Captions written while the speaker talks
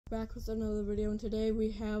back with another video, and today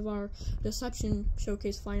we have our Deception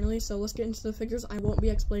showcase finally. So let's get into the figures. I won't be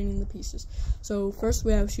explaining the pieces. So first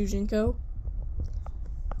we have Shujinko,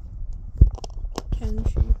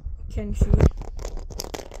 Kenshi.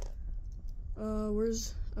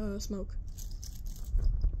 Where's Smoke?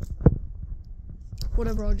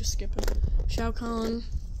 Whatever, I'll just skip it. Shao Kahn,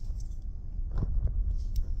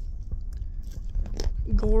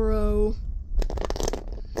 Goro,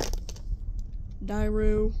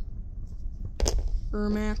 Dairu,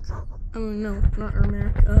 Ermac. Oh no, not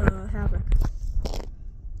Ermac. Havoc.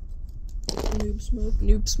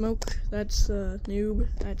 Noob Smoke. That's Noob.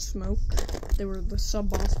 That's Smoke. They were the sub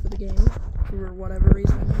boss for the game for whatever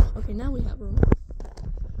reason. Okay, now we have them.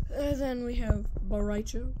 Then we have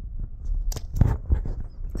Baraicho,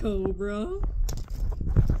 Cobra.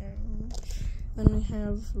 Then we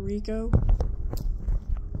have Rico,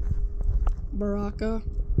 Baraka.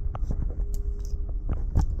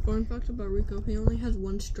 Fun fact about Rico, he only has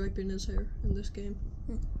one stripe in his hair in this game.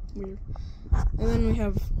 Weird. And then we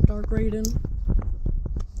have Dark Raiden,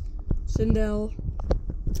 Sindel,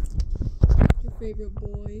 your favorite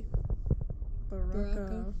boy,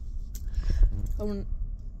 Baraka. Oh,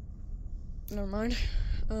 never mind.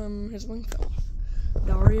 His wing fell off.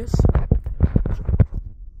 Darius,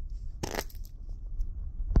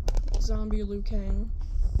 Zombie Liu Kang,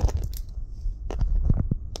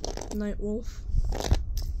 Nightwolf,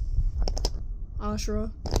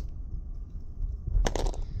 Ashura,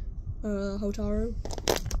 Hotaru,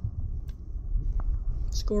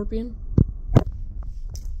 Scorpion,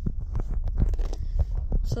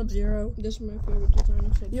 Sub-Zero. This is my favorite design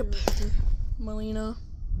of Sub-Zero. Yep. Melina,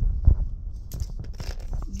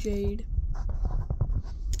 Jade,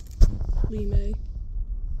 Li Mei.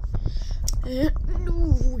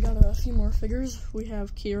 And we got a few more figures. We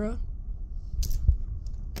have Kira,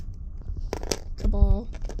 Cabal,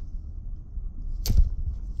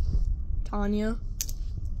 Tanya,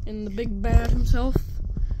 and the big bad himself,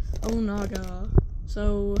 Onaga.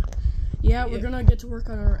 So yeah, we're gonna get to work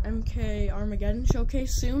on our MK Armageddon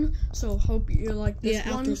showcase soon. So hope you like this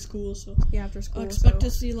one. After school. So yeah, after school. Expect to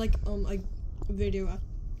see like a video at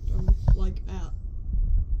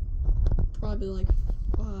probably like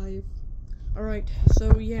 5. Alright,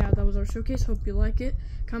 so yeah, that was our showcase. Hope you like it.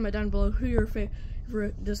 Comment down below who your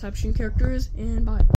favorite Deception character is, and bye.